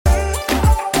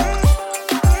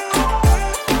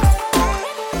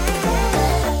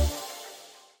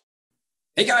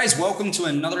Hey guys, welcome to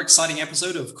another exciting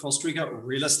episode of Costa Rica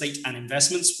Real Estate and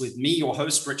Investments with me, your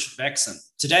host, Richard Bexon.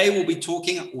 Today, we'll be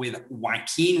talking with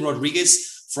Joaquin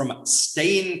Rodriguez from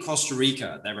Stay in Costa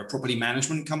Rica. They're a property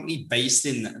management company based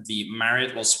in the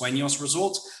Marriott Los Sueños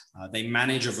Resort. They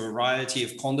manage a variety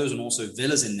of condos and also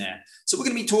villas in there. So we're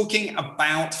going to be talking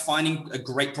about finding a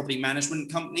great property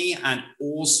management company and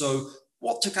also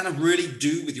what to kind of really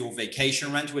do with your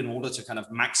vacation rental in order to kind of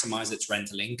maximize its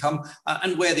rental income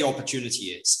and where the opportunity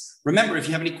is. Remember, if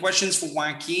you have any questions for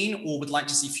Joaquin or would like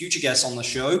to see future guests on the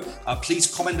show, please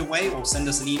comment away or send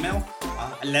us an email.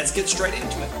 And let's get straight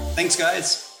into it. Thanks,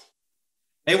 guys.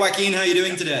 Hey, Joaquin, how are you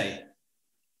doing today?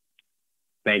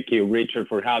 Thank you, Richard,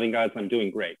 for having us. I'm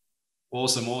doing great.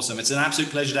 Awesome. It's an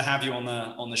absolute pleasure to have you on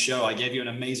the show. I gave you an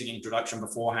amazing introduction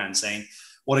beforehand saying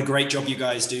what a great job you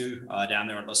guys do down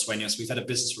there at Los Sueños. We've had a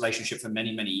business relationship for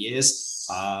many, many years.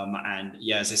 And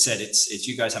yeah, as I said, it's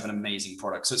you guys have an amazing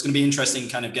product. So it's going to be interesting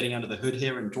kind of getting under the hood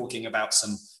here and talking about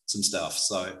some stuff.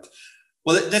 So,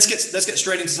 well, let's get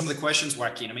straight into some of the questions,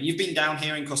 Joaquin. I mean, you've been down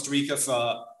here in Costa Rica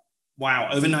for,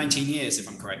 over 19 years, if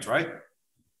I'm correct, right?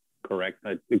 Correct.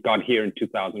 I got here in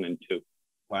 2002.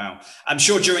 Wow. I'm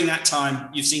sure during that time,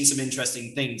 you've seen some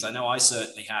interesting things. I know I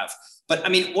certainly have. But I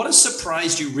mean, what has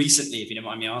surprised you recently, if you don't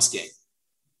mind me asking?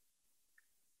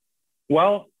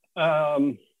 Well,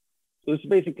 there's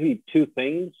basically two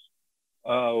things.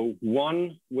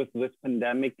 One, with this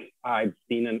pandemic, I've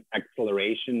seen an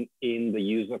acceleration in the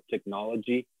use of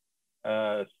technology.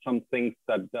 Some things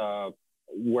that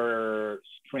were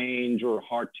strange or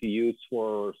hard to use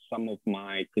for some of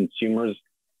my consumers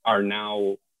are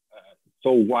now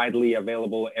so widely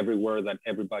available everywhere that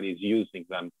everybody's using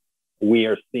them. We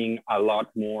are seeing a lot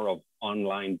more of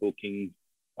online booking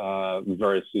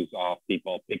versus of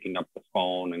people picking up the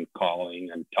phone and calling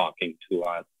and talking to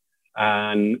us.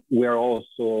 And we're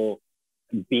also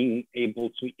being able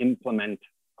to implement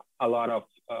a lot of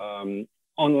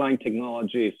online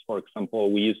technologies. For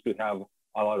example, we used to have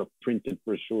a lot of printed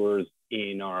brochures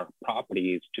in our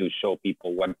properties to show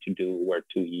people what to do, where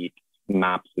to eat,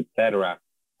 maps, etc.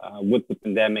 With the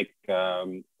pandemic,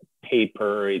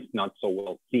 paper is not so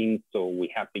well seen, so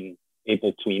we have been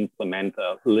able to implement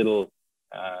little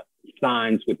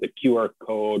signs with the QR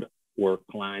code where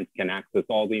clients can access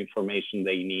all the information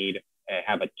they need,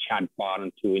 have a chat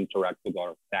button to interact with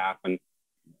our staff. And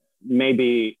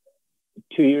maybe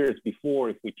 2 years before,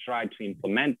 if we tried to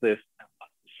implement this,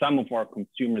 some of our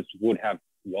consumers would have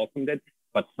welcomed it,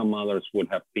 but some others would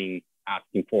have been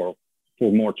asking for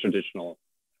more traditional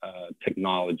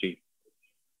technology.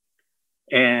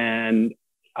 And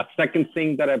a second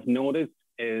thing that I've noticed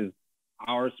is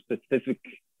our specific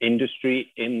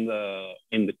industry in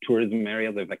the tourism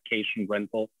area, the vacation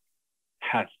rental,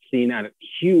 has seen a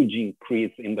huge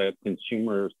increase in the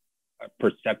consumer's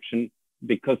perception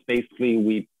because basically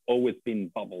we've always been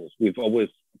bubbles. We've always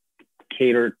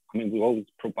we've always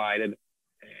provided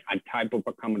a type of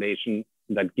accommodation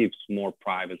that gives more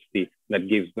privacy, that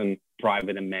gives them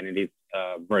private amenities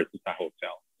versus a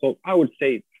hotel. So I would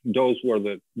say those were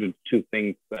the two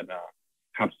things that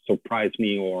have surprised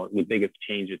me or the biggest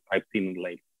changes I've seen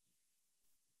lately.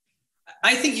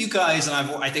 I think you guys, and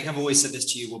I think I've always said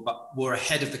this to you, were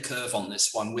ahead of the curve on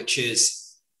this one, which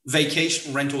is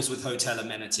vacation rentals with hotel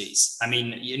amenities. I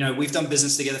mean, we've done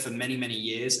business together for many, many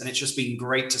years, and it's just been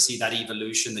great to see that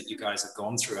evolution that you guys have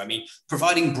gone through. I mean,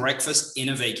 providing breakfast in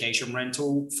a vacation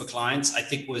rental for clients, I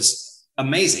think was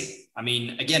amazing. I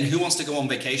mean, again, who wants to go on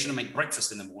vacation and make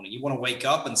breakfast in the morning? You want to wake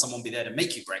up and someone be there to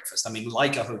make you breakfast. I mean,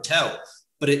 like a hotel,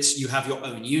 but you have your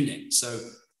own unit. So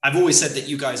I've always said that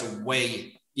you guys are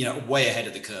way ahead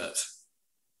of the curve.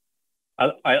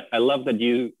 I love that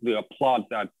you applaud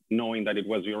that, knowing that it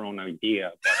was your own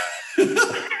idea.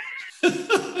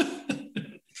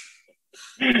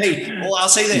 Hey, well, I'll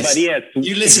say this. But yes.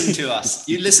 You listen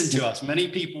to us. Many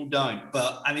people don't.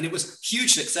 But I mean, it was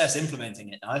huge success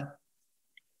implementing it, no?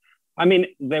 I mean,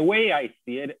 the way I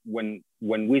see it, when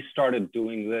we started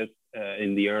doing this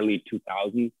in the early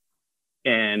 2000s,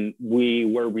 and we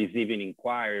were receiving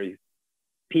inquiries,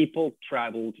 people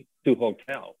traveled to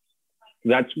hotels.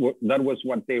 That was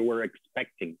what they were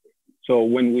expecting. So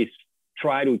when we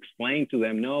try to explain to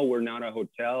them, no, we're not a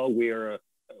hotel, we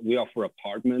offer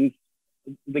apartments,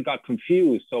 they got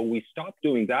confused. So we stopped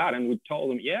doing that and we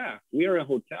told them, yeah, we are a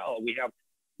hotel.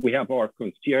 We have our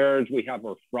concierge, we have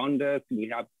our front desk, we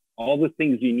have all the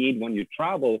things you need when you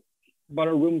travel, but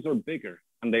our rooms are bigger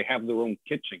and they have their own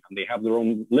kitchen and they have their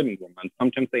own living room and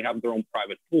sometimes they have their own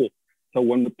private pool. So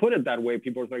when we put it that way,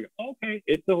 people are like, okay,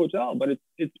 it's a hotel, but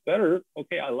it's better.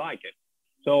 Okay, I like it.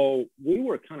 So we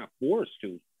were kind of forced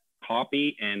to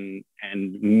copy and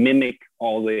mimic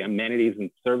all all the amenities and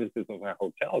services of a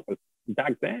hotel. Because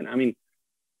back then, I mean,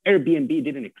 Airbnb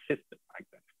didn't exist back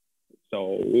then.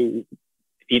 So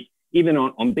even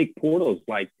on big portals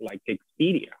like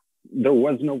Expedia, there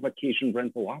was no vacation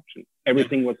rental option.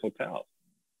 Everything was hotels.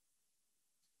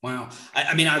 Wow.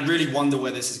 I mean, I really wonder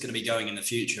where this is going to be going in the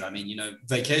future. I mean, you know,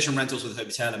 vacation rentals with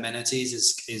hotel amenities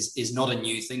is not a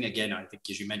new thing. Again, I think,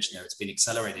 as you mentioned there, it's been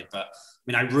accelerated. But I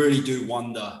mean, I really do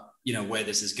wonder, you know, where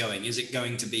this is going. Is it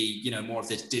going to be, you know, more of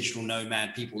this digital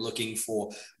nomad, people looking for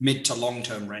mid to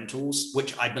long-term rentals,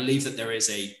 which I believe that there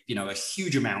is a, you know, a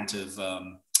huge amount of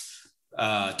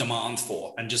demand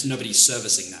for, and just nobody's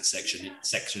servicing that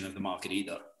section of the market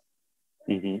either.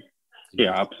 Mm-hmm.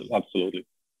 Yeah, absolutely.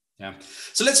 Yeah.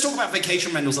 So let's talk about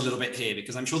vacation rentals a little bit here,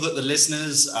 because I'm sure that the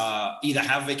listeners either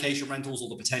have vacation rentals or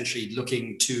they're potentially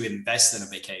looking to invest in a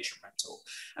vacation rental.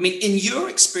 I mean, in your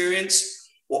experience,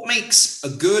 what makes a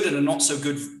good and a not so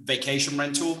good vacation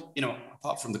rental, you know,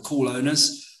 apart from the cool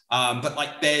owners, but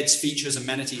like beds, features,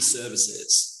 amenities,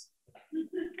 services?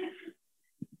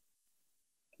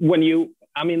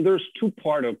 There's two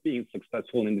parts of being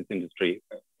successful in this industry.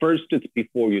 First, it's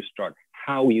before you start,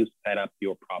 how you set up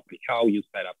your property, how you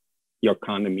set up your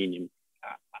condominium.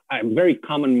 A very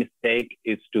common mistake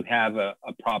is to have a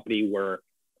property where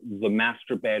the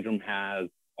master bedroom has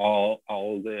all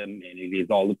the amenities,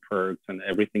 all the perks, and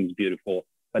everything's beautiful,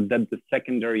 but then the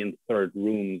secondary and third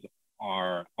rooms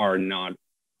are not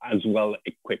as well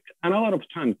equipped. And a lot of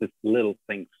times it's little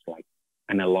things like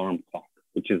an alarm clock,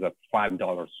 which is a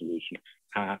 $5 solution,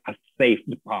 a safe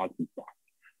deposit box.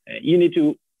 You need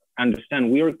to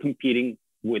understand we are competing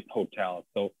with hotels.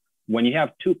 So when you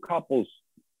have two couples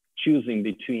choosing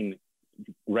between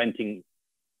renting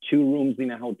 2 rooms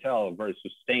in a hotel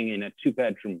versus staying in a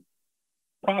 2-bedroom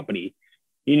property,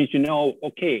 you need to know,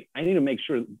 okay, I need to make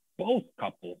sure both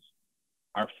couples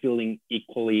are feeling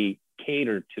equally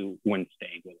catered to when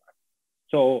staying with us.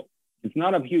 So it's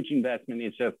not a huge investment.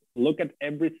 It's just look at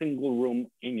every single room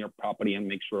in your property and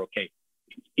make sure, okay,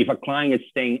 if a client is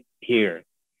staying here,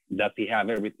 does he have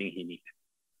everything he needs?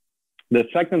 The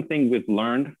second thing we've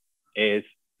learned is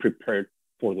prepared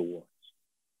for the worst.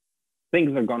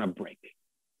 Things are gonna break.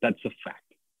 That's a fact.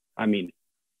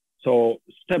 So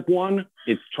step one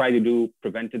is try to do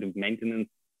preventative maintenance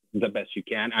the best you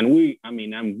can. And we've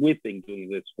been doing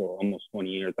this for almost 20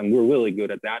 years and we're really good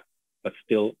at that, but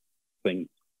still things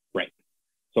break.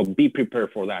 So be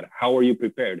prepared for that. How are you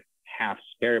prepared? Have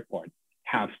spare parts,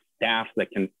 have staff that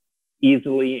can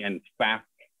easily and fast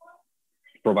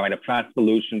provide a fast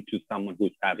solution to someone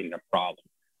who's having a problem.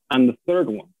 And the third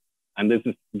one, and this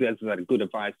is a good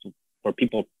advice for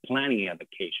people planning a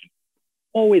vacation,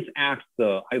 always ask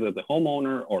either the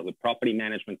homeowner or the property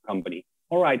management company,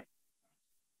 all right,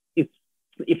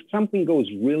 if something goes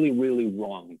really, really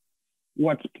wrong,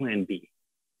 what's plan B?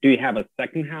 Do you have a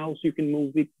second house you can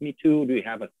move me to? Do you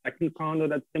have a second condo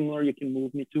that's similar you can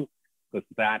move me to? Because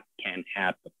that can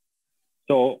happen.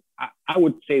 So I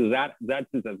would say that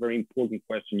is a very important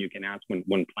question you can ask when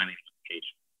planning a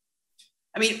vacation.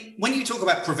 I mean, when you talk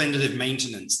about preventative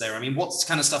maintenance there, I mean, what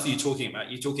kind of stuff are you talking about? Are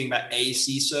you talking about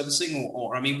AC servicing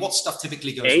or what stuff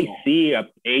typically goes wrong?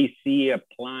 AC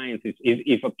appliances.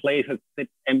 If a place has sit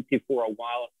empty for a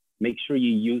while, make sure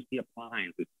you use the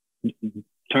appliances.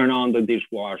 Turn on the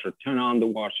dishwasher, turn on the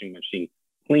washing machine,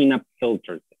 clean up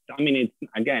filters.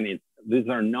 These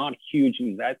are not huge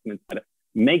investments, but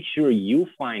make sure you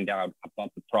find out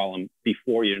about the problem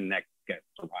before your next guest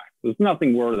arrives. There's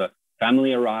nothing where the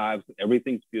family arrives,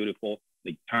 everything's beautiful,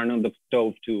 they turn on the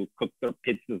stove to cook their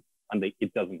pizzas and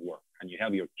it doesn't work. And you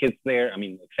have your kids there.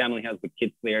 The family has the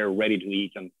kids there ready to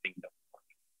eat and things doesn't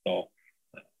work.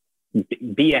 So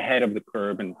be ahead of the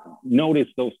curve and notice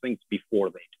those things before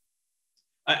they do.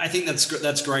 I think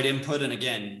that's great input. And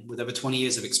again, with over 20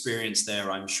 years of experience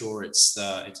there, I'm sure it's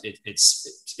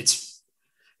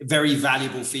very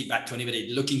valuable feedback to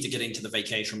anybody looking to get into the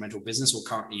vacation rental business or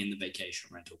currently in the vacation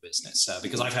rental business.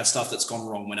 Because I've had stuff that's gone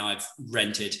wrong when I've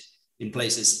rented in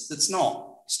places that's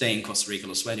not staying in Costa Rica,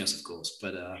 Los Sueños, of course.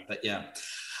 But yeah.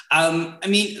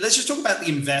 Let's just talk about the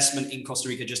investment in Costa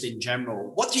Rica just in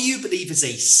general. What do you believe is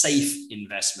a safe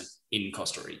investment in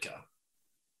Costa Rica?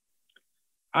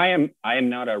 I am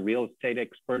not a real estate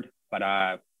expert, but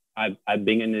I've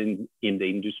been in the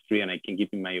industry and I can give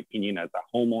you my opinion as a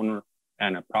homeowner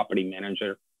and a property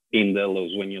manager in the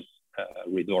Los Sueños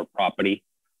resort property.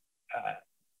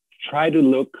 Try to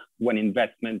look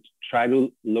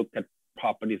at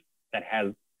properties that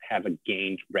have a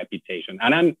gained reputation.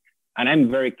 And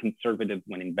I'm very conservative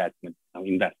when investing.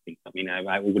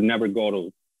 I would never go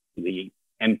to the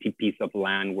empty piece of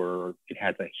land where it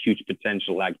has a huge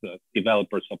potential like the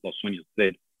developers of Los Sueños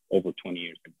did, over 20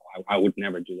 years ago. I would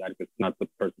never do that because it's not the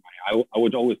person I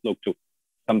would always look to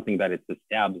something that is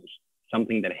established,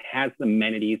 something that has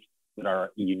amenities that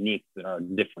are unique, that are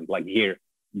different. Like here,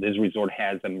 this resort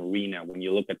has a marina. When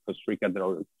you look at Costa Rica,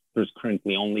 there's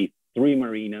currently only 3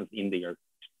 marinas in the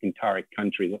entire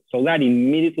country. So that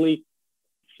immediately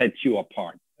sets you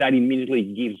apart. That immediately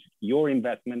gives your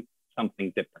investment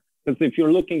something different. Because if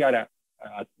you're looking at a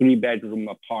 3-bedroom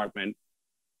apartment,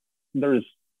 there's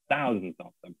thousands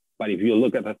of them. But if you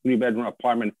look at a 3-bedroom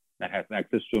apartment that has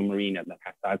access to a marina, that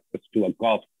has access to a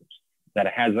golf course, that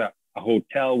has a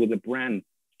hotel with a brand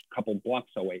a couple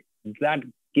blocks away, that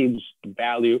gives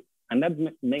value, and that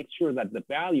makes sure that the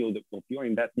value of your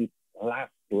investment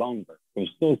lasts longer. Because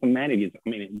those amenities,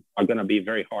 are going to be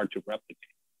very hard to replicate.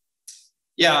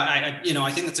 Yeah,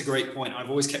 I think that's a great point. I've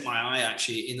always kept my eye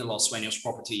actually in the Los Sueños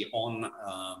property on,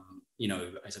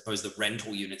 I suppose the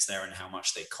rental units there and how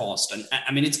much they cost. And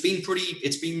I mean, it's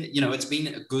been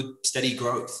a good steady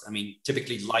growth. I mean,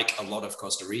 typically like a lot of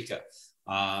Costa Rica.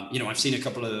 I've seen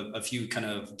a few kind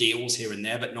of deals here and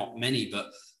there, but not many. But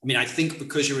I mean, I think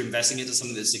because you're investing into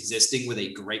something that's existing with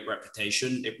a great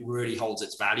reputation, it really holds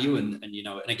its value. And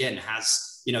again,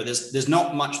 there's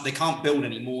not much, they can't build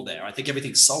any more there. I think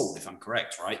everything's sold, if I'm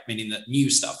correct, right? Meaning that new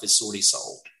stuff is already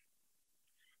sold.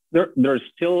 They're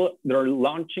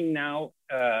launching now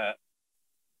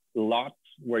lots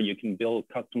where you can build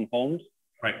custom homes.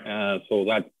 Right. So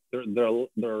that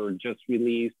they're just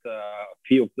released a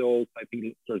few of those. I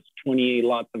think there's 28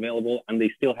 lots available, and they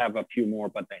still have a few more,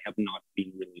 but they have not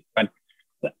been released. But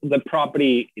the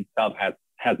property itself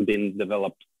has been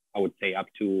developed, I would say, up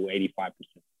to 85%.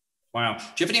 Wow. Do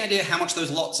you have any idea how much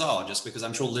those lots are? Just because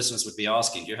I'm sure listeners would be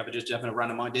asking. Do you have a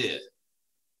random idea?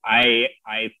 I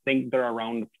think they're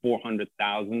around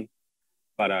 400,000.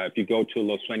 But if you go to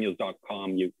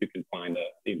losueños.com, you can find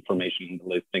the information in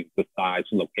the listing, the size,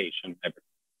 location, everything.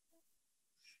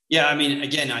 Yeah, I mean,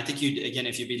 again, I think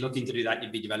if you'd be looking to do that,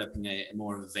 you'd be developing a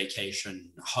more of a vacation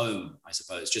home, I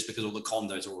suppose, just because all the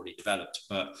condos are already developed.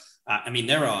 But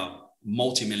there are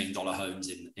multi-million-dollar homes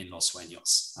in Los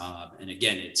Sueños, and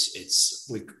again,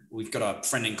 we've got a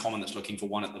friend in common that's looking for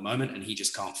one at the moment, and he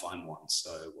just can't find one.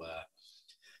 So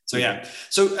yeah.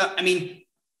 So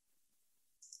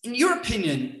in your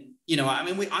opinion,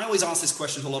 I always ask this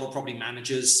question to a lot of property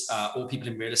managers or people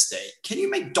in real estate. Can you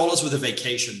make dollars with a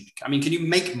vacation? Can you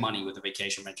make money with a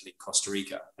vacation rental in Costa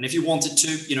Rica? And if you wanted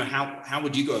to, how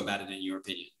would you go about it in your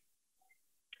opinion?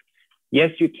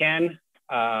 Yes, you can.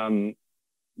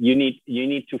 You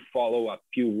need to follow a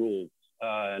few rules.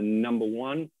 Number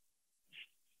one,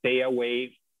 stay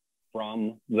away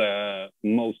from the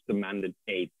most demanded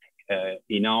dates.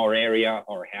 In our area,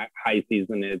 our high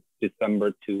season is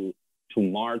December to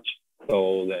March.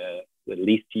 So the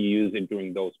least you use it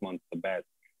during those months, the best.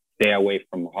 Stay away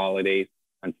from holidays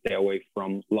and stay away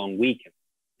from long weekends.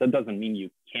 That doesn't mean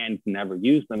you can't never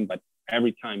use them, but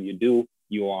every time you do,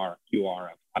 you are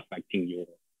affecting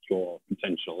your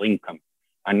potential income.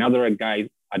 Another advice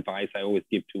I always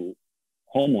give to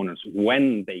homeowners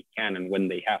when they can and when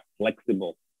they have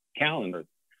flexible calendars,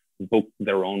 book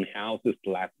their own houses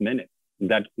last minute.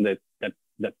 That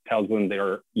tells them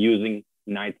they're using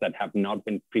nights that have not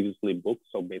been previously booked.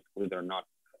 So basically they're not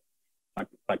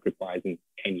sacrificing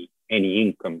any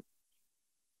income.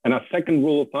 And a second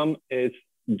rule of thumb is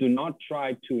do not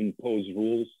try to impose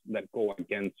rules that go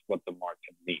against what the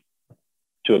market needs.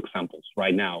 2 examples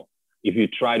right now. If you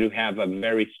try to have a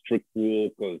very strict rule,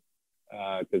 because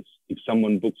if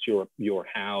someone books your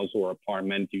house or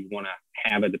apartment, you want to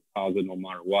have a deposit no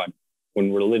matter what.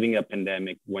 When we're living a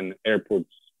pandemic, when airports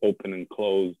open and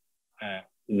close,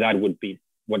 that would be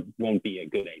what won't be a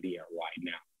good idea right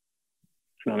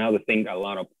now. Another thing a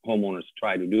lot of homeowners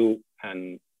try to do,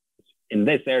 and in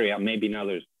this area, maybe in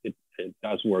others it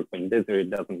does work, but in this area it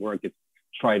doesn't work, is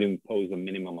try to impose a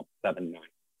minimum of 7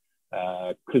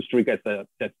 nights. Costa Rica is a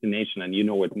destination, and you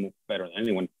know it better than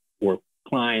anyone, where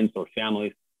clients or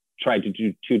families try to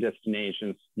do 2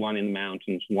 destinations, one in the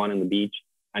mountains, one in the beach.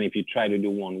 And if you try to do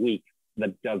 1 week,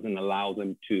 that doesn't allow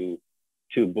them to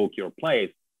book your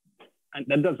place. And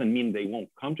that doesn't mean they won't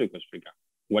come to Costa Rica.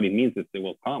 What it means is they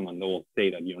will come and they will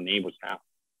stay at your neighbor's house.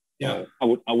 Yeah.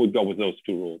 So I would go with those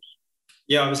 2 rules.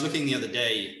 Yeah, I was looking the other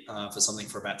day for something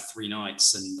for about 3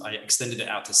 nights, and I extended it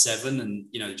out to 7, and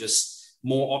just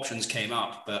more options came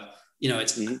up. But I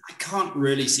can't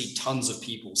really see tons of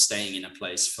people staying in a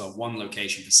place for one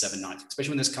location for 7 nights,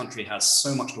 especially when this country has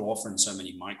so much to offer and so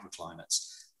many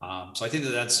microclimates. So I think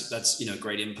that's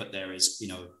great input there is,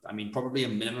 probably a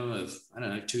minimum of,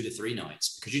 2 to 3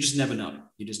 nights, because you just never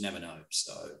know.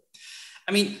 So,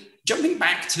 jumping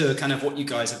back to kind of what you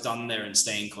guys have done there and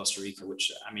stay in Costa Rica,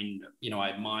 which I mean, I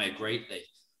admire greatly.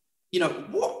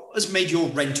 What has made your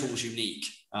rentals unique,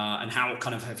 and how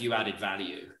kind of have you added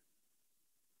value?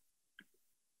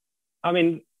 I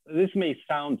mean, this may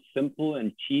sound simple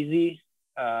and cheesy,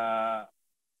 but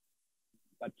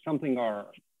something our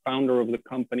founder of the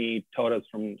company taught us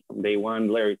from day one,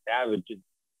 Larry Savage, is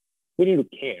we need to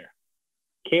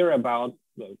care about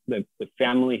the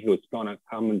family who's going to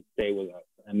come and stay with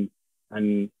us.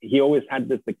 And he always had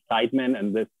this excitement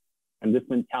and this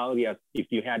mentality as if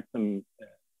you had some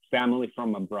family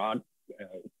from abroad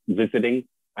visiting,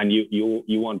 and you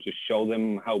want to show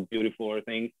them how beautiful are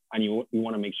things, and you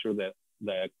want to make sure that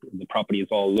the property is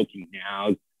all looking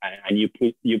nice, and you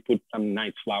put some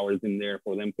nice flowers in there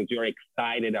for them because you're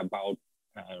excited about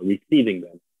receiving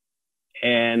them,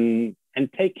 and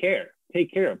take care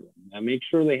of them and make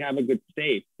sure they have a good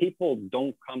stay. People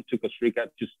don't come to Costa Rica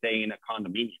to stay in a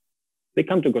condominium. They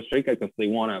come to Costa Rica because they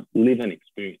want to live an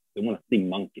experience. They want to see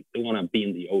monkeys. They want to be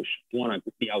in the ocean. They want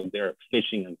to be out there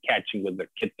fishing and catching with their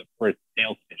kids the first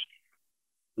sailfish.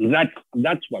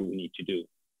 That's what we need to do.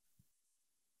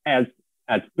 As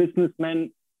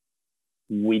businessmen,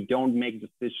 we don't make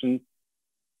decisions,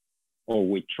 or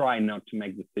we try not to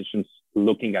make decisions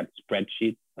looking at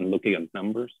spreadsheets and looking at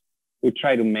numbers. We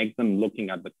try to make them looking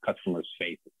at the customer's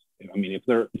faces. I mean, if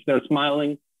they're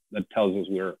smiling, that tells us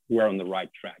we're on the right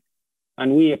track.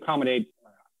 And we accommodate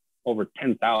over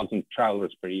 10,000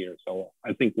 travelers per year. So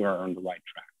I think we're on the right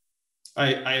track.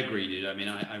 I agree, dude. I mean,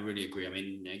 I really agree. I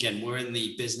mean, again, we're in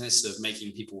the business of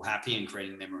making people happy and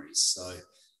creating memories. So,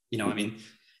 I mean,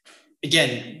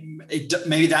 again,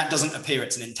 maybe that doesn't appear.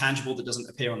 It's an intangible that doesn't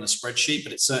appear on the spreadsheet,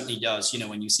 but it certainly does,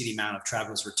 when you see the amount of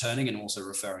travelers returning and also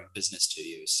referring business to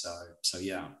you. So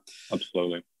yeah.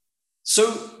 Absolutely.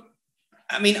 So,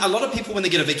 I mean, a lot of people, when they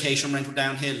get a vacation rental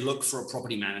down here, look for a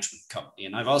property management company.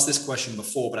 And I've asked this question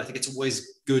before, but I think it's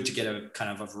always good to get a kind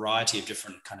of a variety of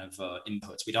different kind of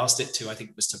inputs. We'd asked it to, I think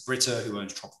it was to Britta, who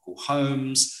owns Tropical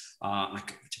Homes.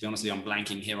 To be honest with you, I'm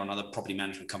blanking here on other property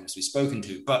management companies we've spoken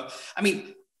to. But I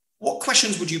mean, what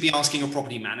questions would you be asking a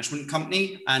property management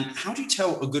company? And how do you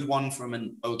tell a good one from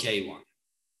an okay one?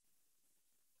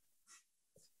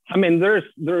 I mean, there's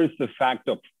the fact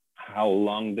of how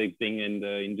long they've been in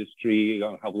the industry,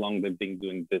 how long they've been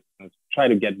doing business, try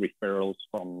to get referrals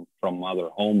from other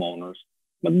homeowners.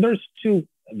 But there's two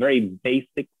very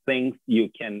basic things you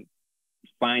can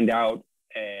find out,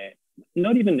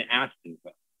 not even asking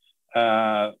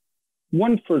them.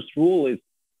 One first rule is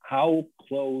how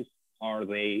close are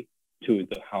they to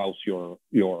the house you're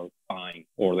buying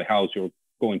or the house you're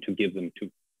going to give them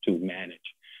to manage.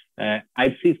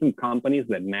 I've seen some companies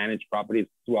that manage properties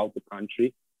throughout the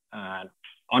country.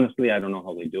 Honestly, I don't know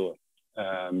how they do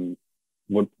it.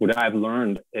 What I've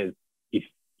learned is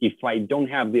if I don't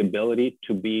have the ability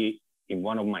to be in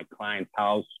one of my clients'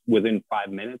 house within 5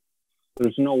 minutes,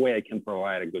 there's no way I can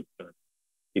provide a good service.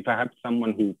 If I have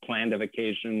someone who planned a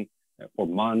vacation for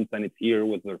months and it's here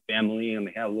with their family and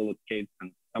they have little kids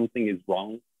and something is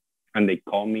wrong and they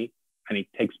call me and it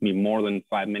takes me more than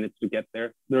 5 minutes to get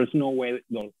there, there's no way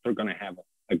they're going to have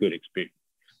a good experience.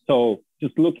 So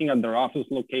just looking at their office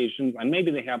locations, and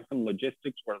maybe they have some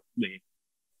logistics where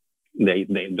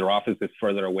their office is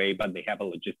further away, but they have a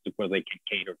logistic where they can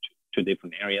cater to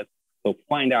different areas. So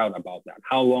find out about that,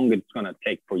 how long it's going to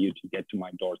take for you to get to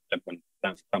my doorstep when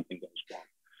something goes wrong.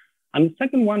 And the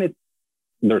second one is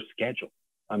their schedule.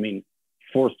 I mean,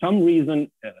 for some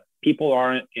reason, people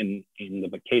are in the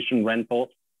vacation rental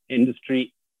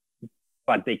industry,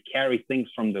 but they carry things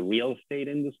from the real estate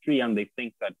industry and they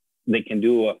think that they can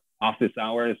do office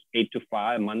hours 8 to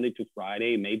 5, Monday to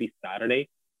Friday, maybe Saturday.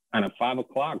 And at 5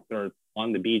 o'clock, they're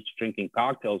on the beach drinking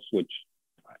cocktails, which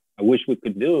I wish we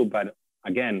could do. But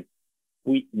again,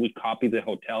 we copy the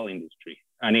hotel industry.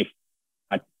 And if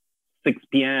at 6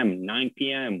 p.m., 9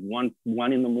 p.m.,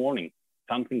 1 in the morning,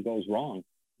 something goes wrong,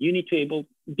 you need to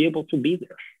be able to be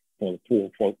there for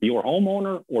your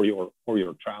homeowner or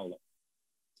your traveler.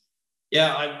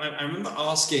 Yeah, I remember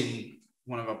asking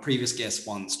one of our previous guests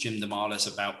once, Jim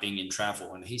DeMarlis, about being in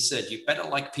travel. And he said, you better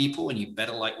like people and you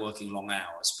better like working long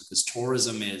hours because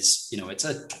tourism is, it's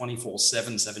a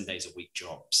 24/7, 7 days a week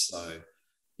job. So,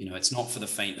 it's not for the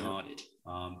faint hearted.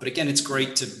 But again, it's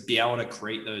great to be able to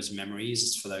create those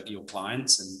memories for your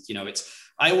clients. And,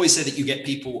 I always say that you get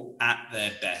people at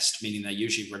their best, meaning they're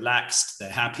usually relaxed, they're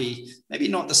happy, maybe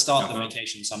not the start of the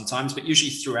vacation sometimes, but usually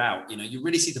throughout, you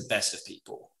really see the best of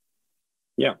people.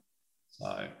 Yeah.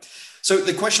 So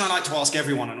the question I like to ask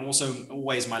everyone, and also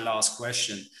always my last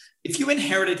question, if you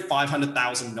inherited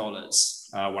 $500,000,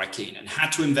 Joaquin, and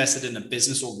had to invest it in a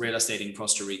business or real estate in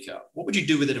Costa Rica, what would you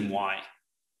do with it and why?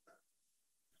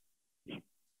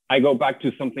 I go back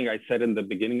to something I said in the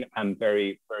beginning. I'm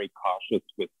very, very cautious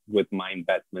with my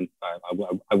investments.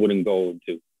 I wouldn't go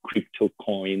to crypto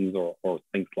coins or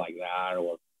things like that,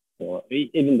 or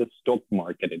even the stock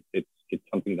market. It's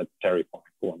something that's terrifying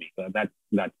for me. So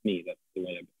that's me. That's the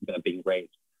way I've been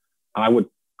raised. I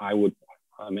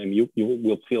mean, you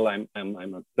will feel I'm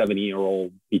a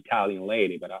 70-year-old Italian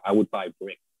lady, but I would buy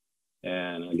bricks.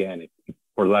 And again, if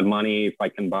for that money, if I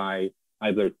can buy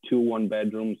either 2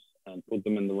 1-bedrooms and put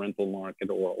them in the rental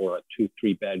market, or a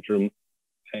 2-3 bedroom,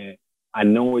 I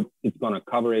know it's going to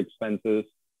cover expenses,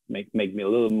 make me a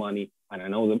little money, and I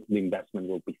know that the investment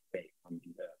will be safe. I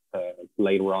mean,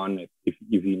 later on, if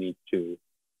you need to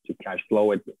cash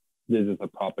flow it, this is a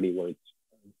property where it's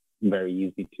very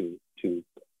easy to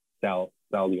sell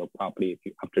your property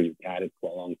after you've had it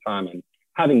for a long time. And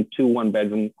having 2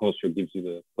 1-bedroom also gives you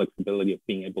the flexibility of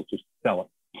being able to sell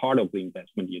part of the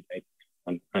investment you take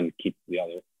and keep the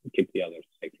others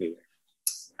safely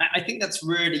there. I think that's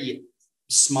really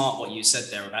smart what you said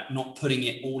there about not putting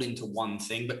it all into one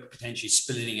thing, but potentially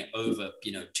splitting it over,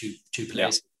 two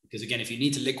places. Yeah. Because again, if you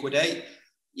need to liquidate,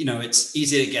 it's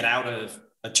easier to get out of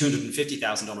a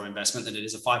 $250,000 investment than it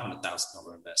is a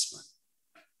 $500,000 investment.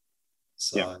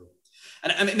 So, yeah.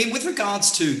 And I mean, with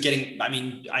regards to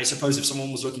I suppose if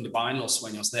someone was looking to buy in Los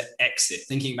Sueños, their exit,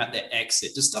 thinking about their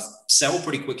exit, does stuff sell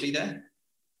pretty quickly there?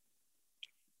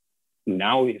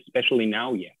 Now, especially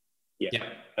now, yeah.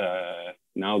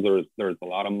 Now there's a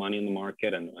lot of money in the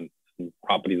market, and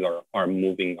properties are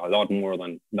moving a lot more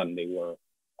than they were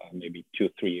maybe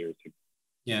 2-3 years ago.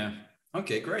 Yeah.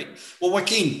 Okay, great. Well,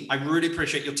 Joaquin, I really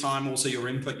appreciate your time, also your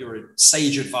input, your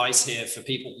sage advice here for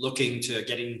people looking to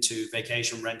get into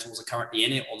vacation rentals, are currently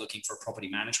in it, or looking for a property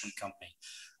management company.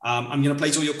 I'm going to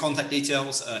place all your contact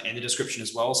details in the description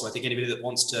as well. So I think anybody that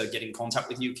wants to get in contact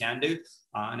with you can do.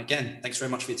 And again, thanks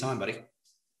very much for your time, buddy.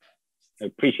 I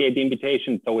appreciate the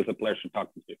invitation. It's always a pleasure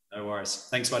talking to you. No worries.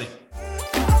 Thanks, buddy.